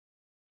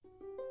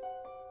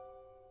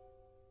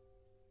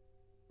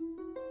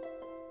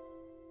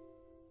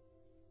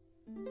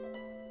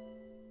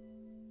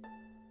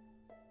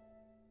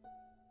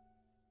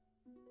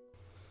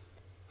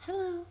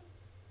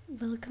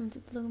welcome to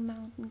Blue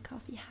Mountain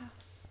Coffee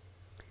House.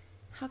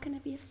 How can I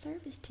be of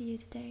service to you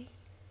today?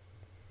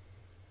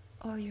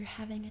 Or you're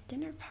having a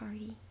dinner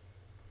party.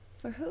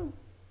 For who?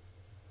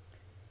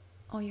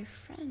 Or your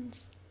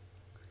friends.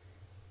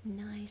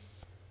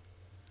 Nice.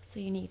 So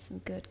you need some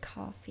good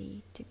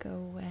coffee to go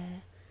with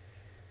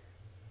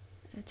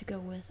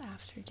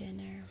after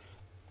dinner.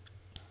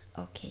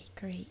 Okay,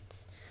 great.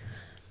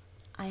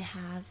 I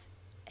have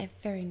a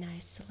very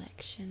nice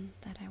selection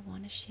that I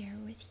want to share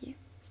with you.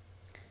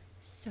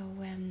 So,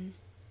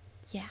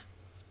 yeah.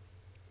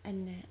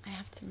 And I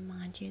have to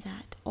remind you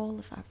that all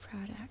of our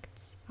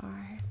products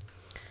are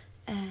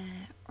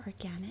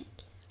organic.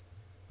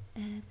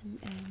 The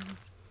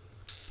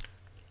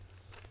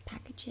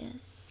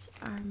packages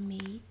are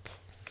made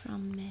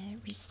from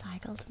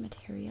recycled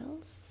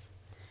materials,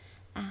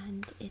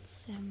 and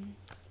it's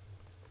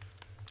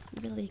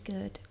really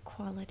good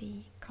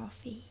quality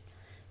coffee.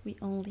 We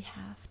only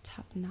have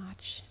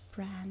top-notch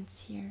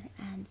brands here,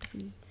 and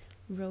we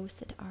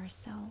roast it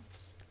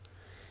ourselves.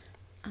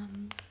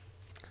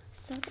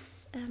 So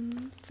this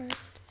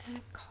first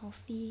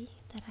coffee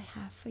that I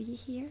have for you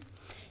here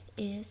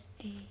is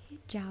a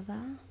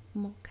Java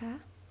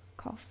mocha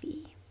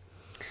coffee,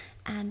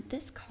 and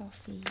this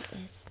coffee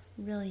is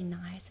really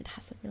nice. It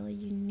has a really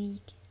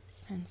unique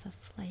sense of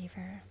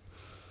flavor.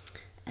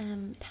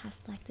 It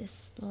has like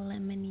this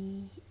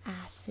lemony,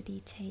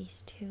 acidy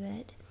taste to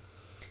it,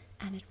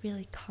 and it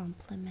really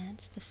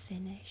complements the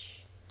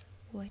finish,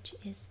 which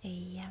is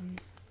a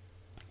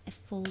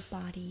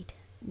full-bodied,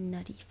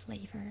 nutty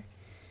flavor.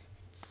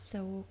 It's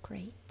so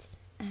great.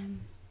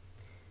 And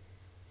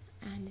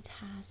it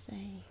has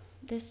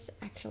this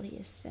actually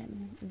is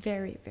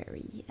very,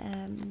 very,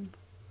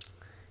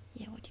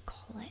 what do you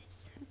call it?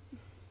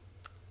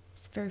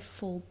 It's very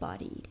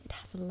full-bodied. It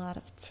has a lot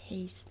of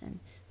taste, and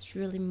it's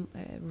really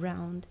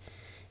round.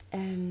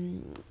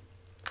 And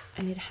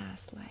it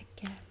has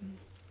like,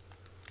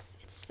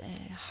 it's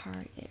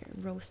hard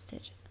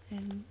roasted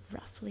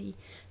roughly,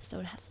 so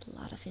it has a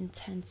lot of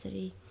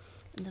intensity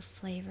in the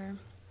flavor.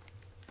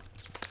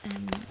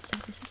 So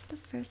this is the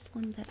first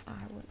one that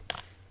I would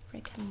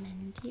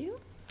recommend you.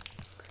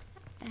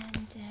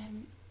 And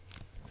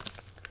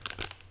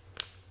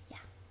yeah,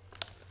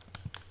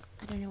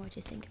 I don't know what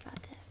you think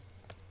about this.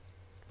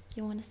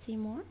 You want to see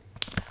more?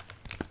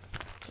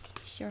 Okay,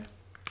 sure.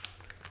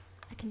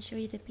 I can show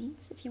you the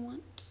beans if you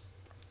want.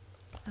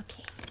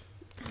 Okay,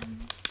 let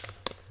me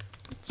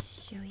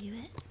just show you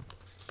it.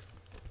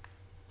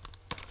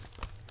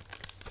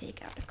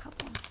 Take out a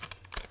couple.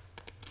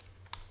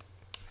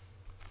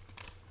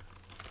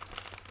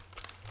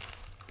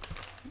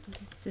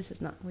 This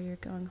is not what you're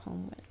going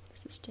home with.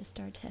 This is just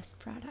our test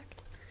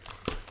product.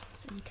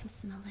 So you can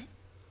smell it.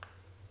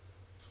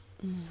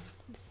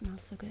 It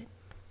smells so good.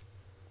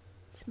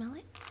 Smell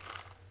it?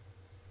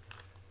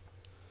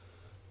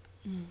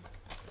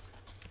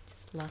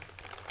 Just love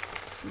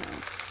the smell.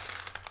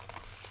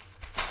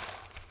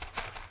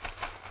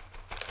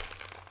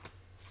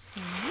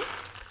 So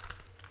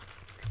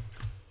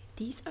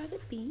these are the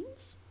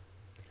beans,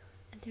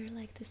 and they're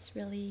like this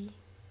really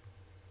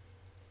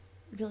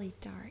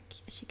dark,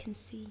 as you can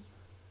see,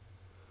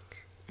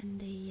 and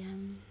they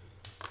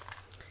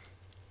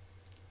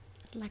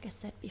like I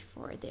said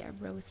before, they are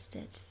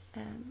roasted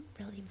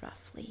really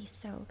roughly,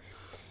 so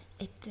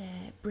it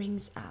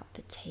brings out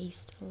the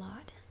taste a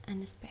lot,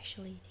 and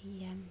especially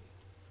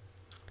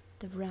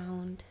the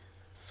round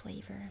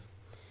flavor,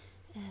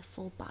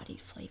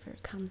 full-bodied flavor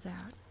comes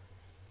out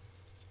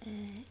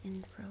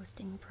in the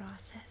roasting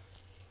process.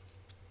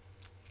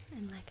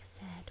 And like I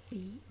said,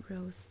 we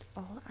roast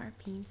all our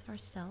beans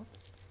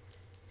ourselves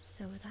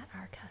so that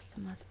our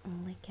customers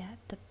only get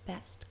the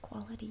best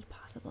quality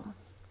possible.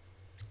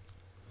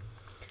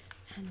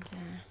 And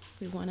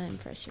we want to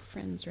impress your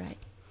friends, right?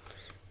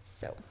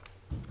 So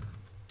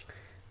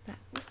that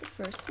was the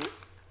first one.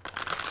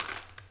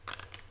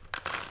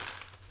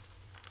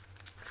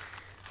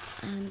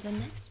 And the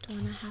next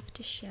one I have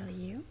to show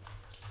you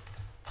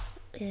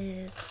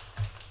is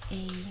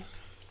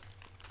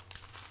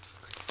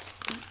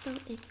also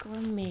a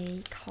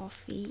gourmet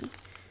coffee,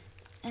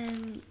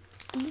 and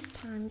this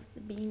time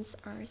the beans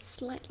are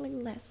slightly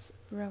less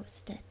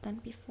roasted than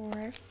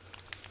before,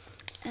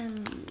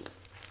 and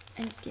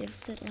it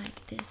gives it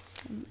like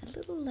this a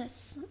little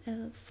less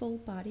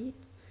full-bodied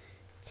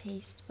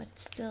taste, but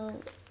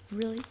still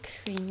really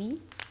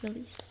creamy,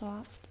 really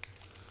soft,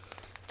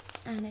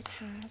 and it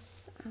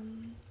has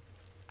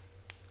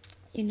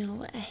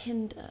a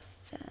hint of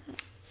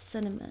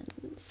cinnamon,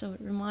 so it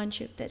reminds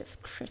you a bit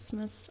of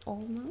Christmas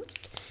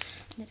almost,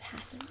 and it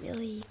has a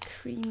really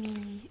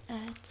creamy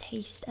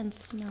taste and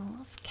smell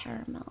of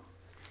caramel.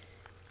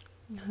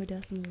 Who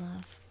doesn't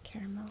love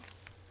caramel?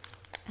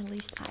 At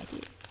least I do.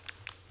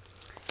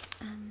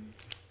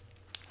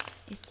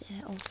 It's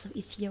also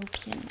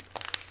Ethiopian,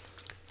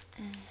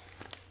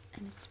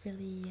 and it's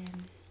really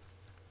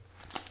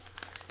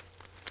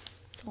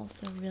it's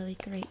also really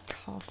great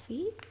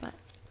coffee, but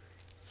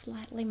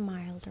slightly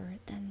milder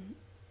than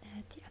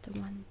the other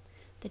one,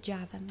 the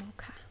Java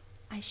mocha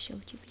I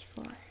showed you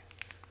before.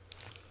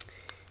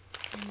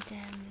 And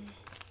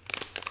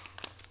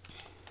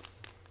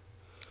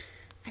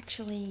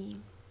actually,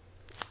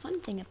 a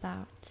fun thing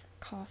about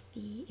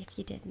coffee, if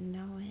you didn't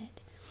know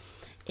it,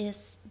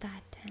 is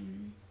that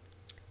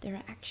there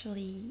are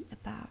actually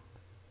about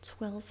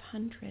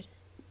 1,200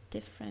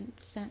 different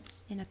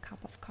scents in a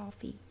cup of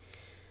coffee,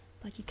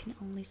 but you can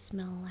only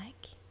smell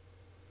like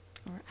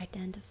or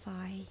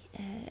identify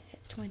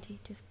 20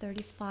 to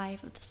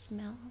 35 of the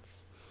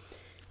smells,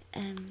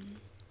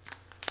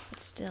 but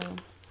still.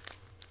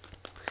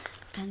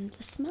 And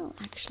the smell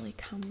actually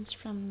comes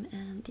from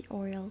the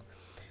oil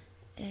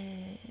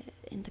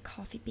in the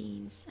coffee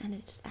beans, and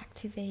it's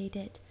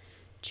activated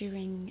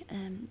during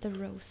the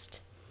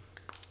roast.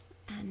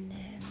 And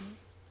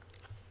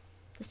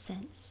the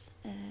scents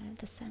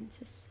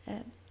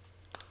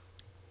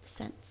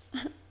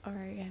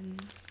are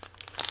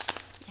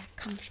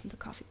comes from the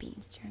coffee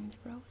beans during the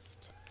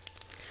roast.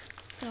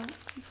 So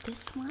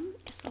this one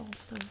is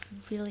also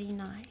really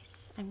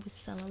nice, and we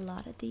sell a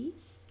lot of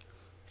these.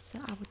 So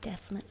I would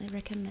definitely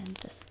recommend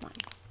this one.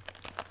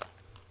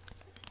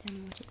 I don't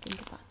know what you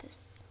think about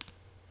this.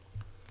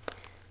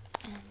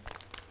 I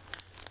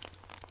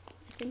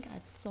think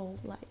I've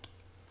sold like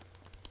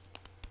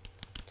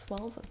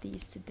 12 of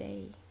these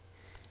today.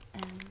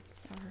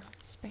 It's our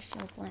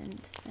special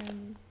blend,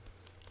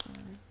 our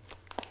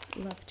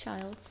love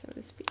child, so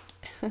to speak.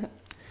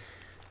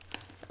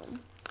 So,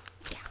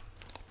 yeah.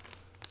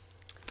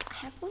 I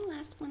have one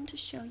last one to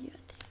show you, I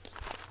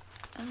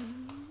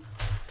think.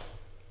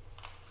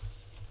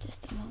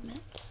 Just a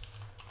moment.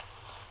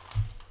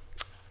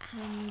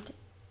 And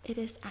it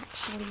is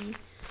actually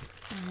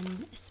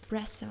an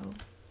espresso.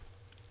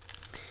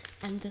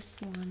 And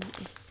this one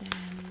is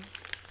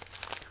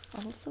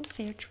also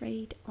fair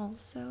trade,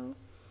 also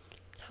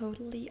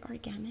totally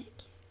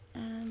organic.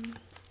 And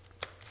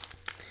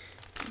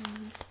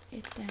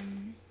it's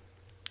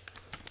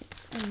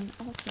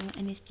also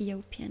an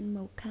Ethiopian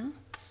mocha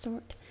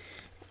sort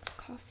of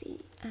coffee,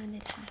 and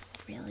it has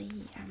really,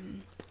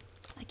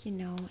 like you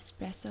know,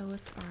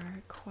 espressos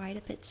are quite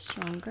a bit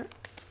stronger.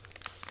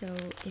 So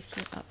if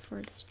you're up for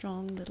a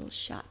strong little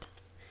shot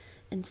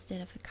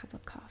instead of a cup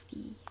of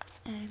coffee,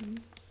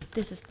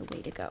 this is the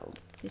way to go.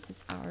 This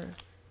is our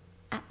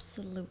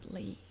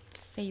absolutely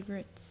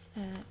favorite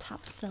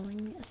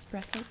top-selling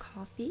espresso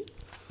coffee,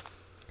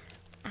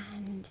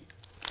 and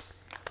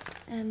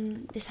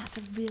this has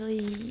a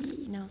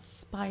really,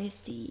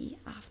 spicy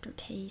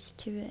aftertaste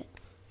to it,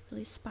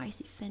 really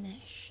spicy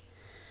finish.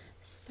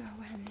 So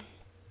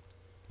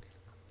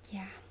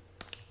yeah,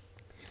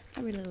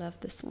 I really love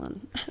this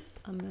one.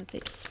 I'm a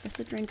big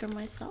espresso drinker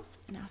myself,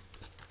 and I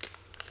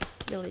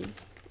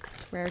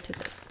swear to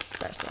this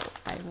espresso,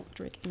 I won't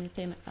drink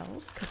anything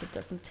else because it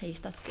doesn't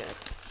taste as good.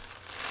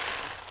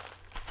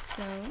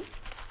 So,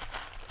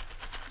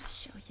 I'll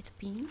show you the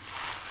beans.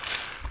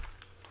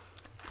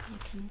 You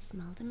can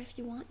smell them if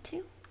you want to.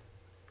 You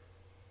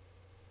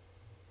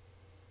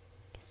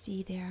can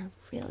see they are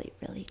really,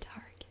 really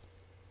dark.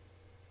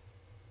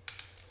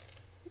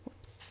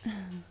 Whoops.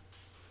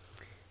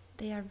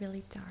 They are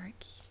really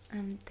dark,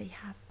 and they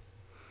have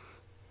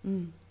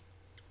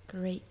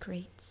great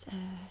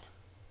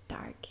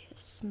dark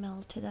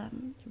smell to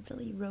them. They're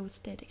really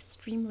roasted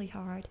extremely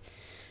hard,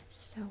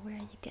 so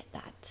you get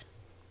that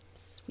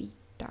sweet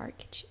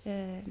dark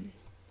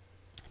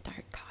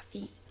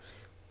coffee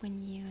when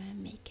you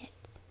make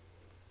it.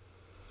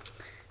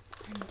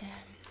 And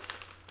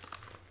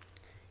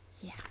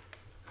yeah,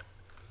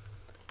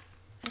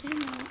 I don't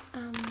know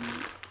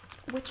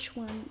which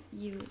one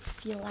you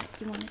feel like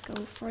you want to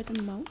go for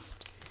the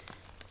most.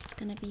 It's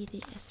gonna be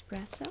the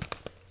espresso,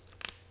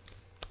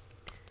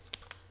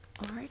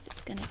 or if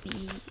it's gonna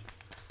be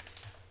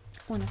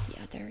one of the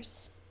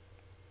others.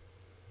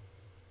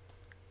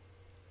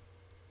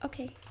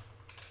 Okay,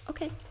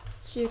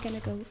 so you're gonna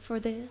go for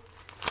the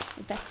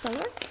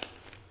bestseller?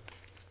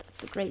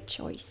 That's a great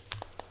choice.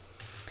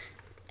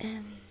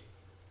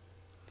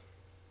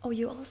 Oh,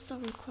 you also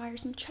require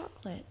some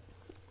chocolate.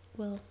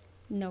 Well,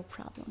 no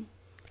problem.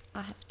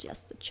 I have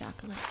just the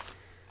chocolate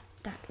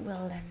that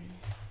will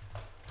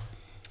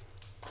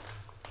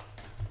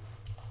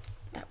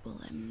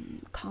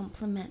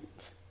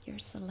complement your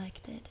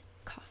selected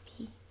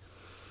coffee.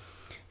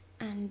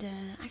 And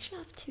actually,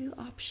 I have two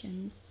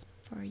options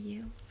for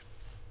you.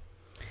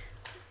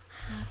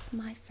 I have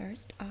my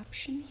first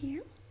option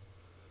here,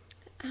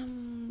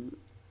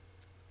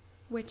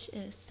 which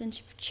is, since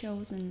you've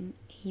chosen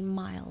a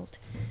mild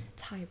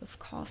type of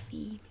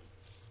coffee,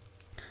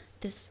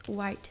 this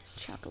white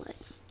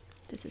chocolate.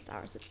 This is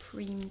our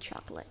supreme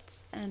chocolate,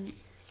 and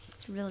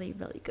it's really,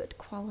 really good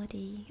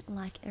quality.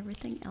 Like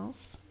everything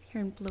else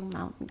here in Blue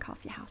Mountain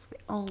Coffee House, we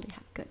only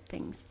have good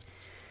things.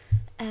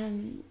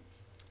 And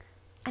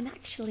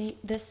actually,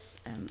 this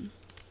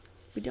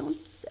we don't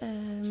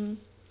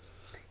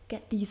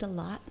get these a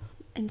lot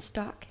in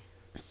stock,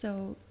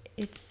 so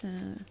it's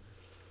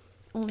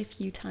only a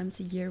few times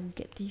a year we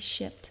get these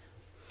shipped.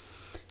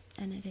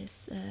 And it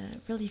is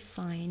really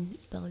fine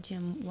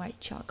Belgium white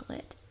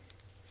chocolate,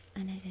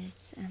 and it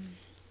is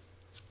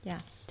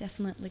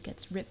definitely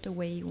gets ripped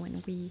away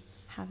when we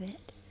have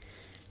it.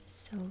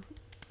 So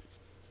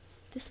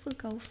this will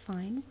go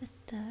fine with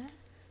the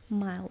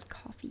mild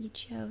coffee you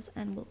chose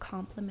and will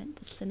complement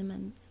the cinnamon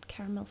and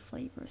caramel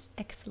flavors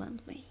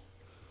excellently.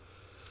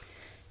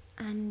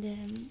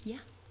 And yeah,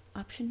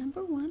 option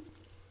number one.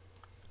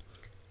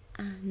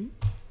 And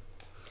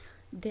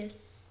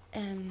this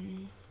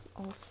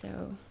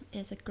also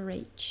is a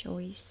great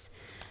choice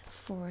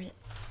for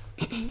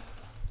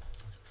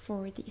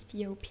for the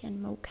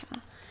Ethiopian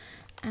mocha.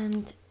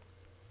 And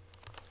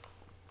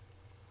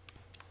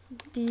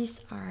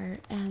these are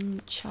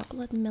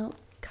chocolate milk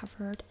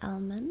covered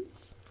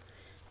almonds,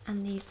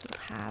 and these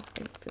will have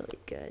a really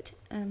good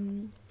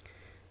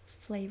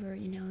flavor,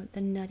 you know,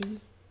 the nutty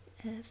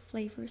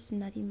flavors,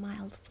 nutty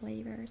mild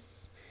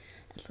flavors,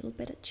 a little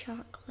bit of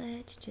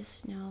chocolate,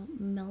 just, you know,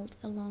 melt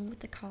along with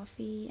the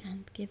coffee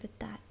and give it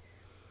that,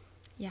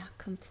 yeah,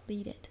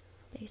 complete it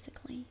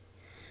basically.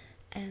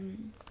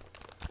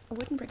 I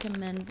wouldn't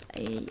recommend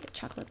a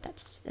chocolate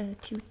that's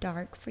too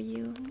dark for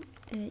you,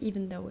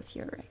 even though if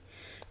you're a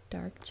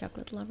dark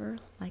chocolate lover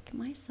like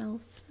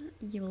myself,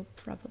 you'll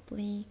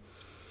probably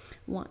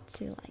want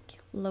to like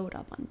load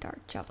up on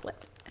dark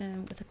chocolate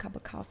with a cup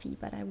of coffee,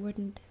 but I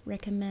wouldn't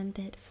recommend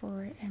it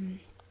for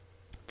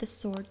the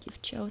sort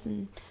you've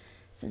chosen,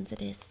 since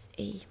it is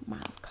a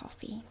mild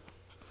coffee.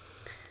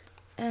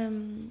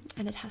 And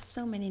it has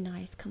so many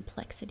nice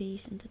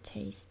complexities in the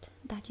taste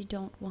that you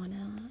don't want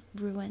to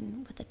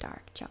ruin with a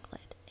dark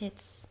chocolate.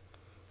 It's,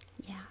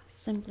 yeah,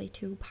 simply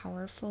too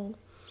powerful.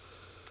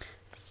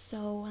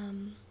 So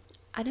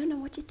I don't know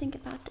what you think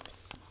about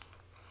this.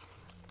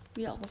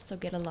 We also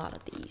get a lot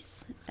of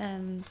these.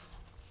 And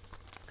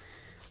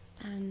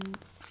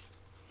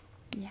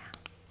yeah,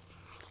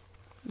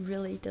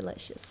 really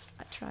delicious.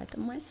 I tried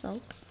them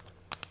myself.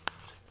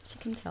 As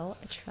you can tell,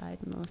 I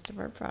tried most of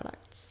our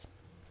products.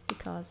 It's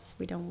because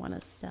we don't want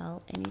to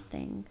sell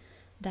anything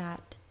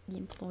that the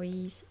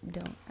employees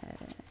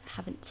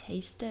haven't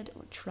tasted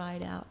or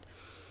tried out.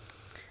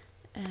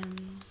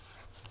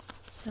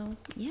 So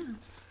yeah,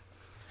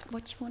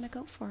 what you want to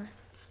go for?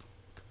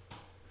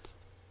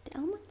 The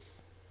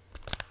almonds?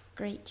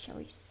 Great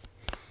choice.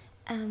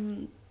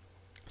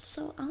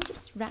 So I'll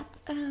just wrap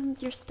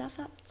your stuff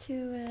up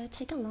to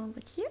take along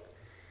with you.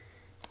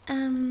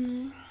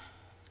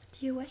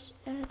 Do you wish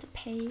to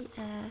pay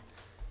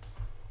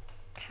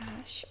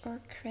cash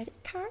or credit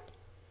card?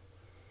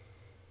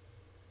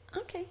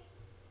 Okay,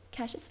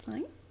 cash is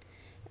fine.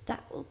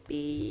 That will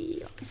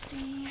be, let me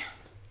see,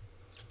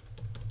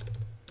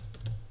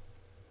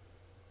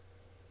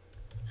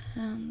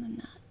 and the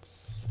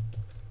nuts.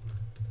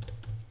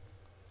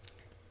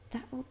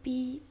 That will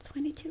be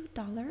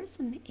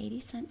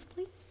 $22.80,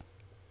 please.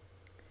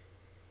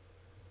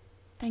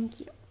 Thank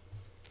you.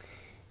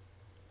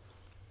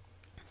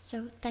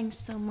 So thanks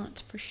so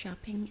much for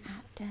shopping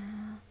at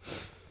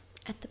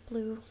the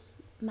Blue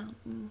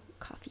Mountain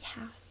Coffee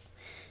House.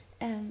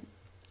 I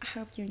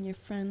hope you and your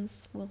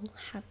friends will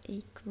have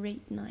a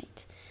great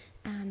night,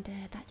 and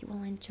that you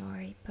will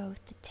enjoy both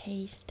the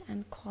taste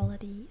and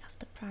quality of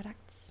the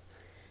products,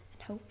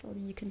 and hopefully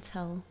you can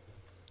tell.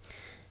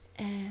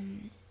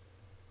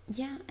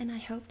 Yeah, and I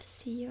hope to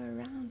see you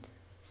around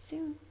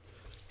soon.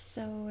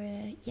 So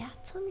yeah,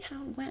 tell me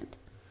how it went,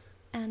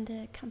 and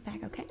come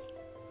back, okay?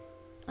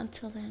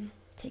 Until then,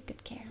 take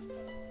good care.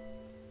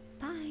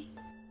 Bye.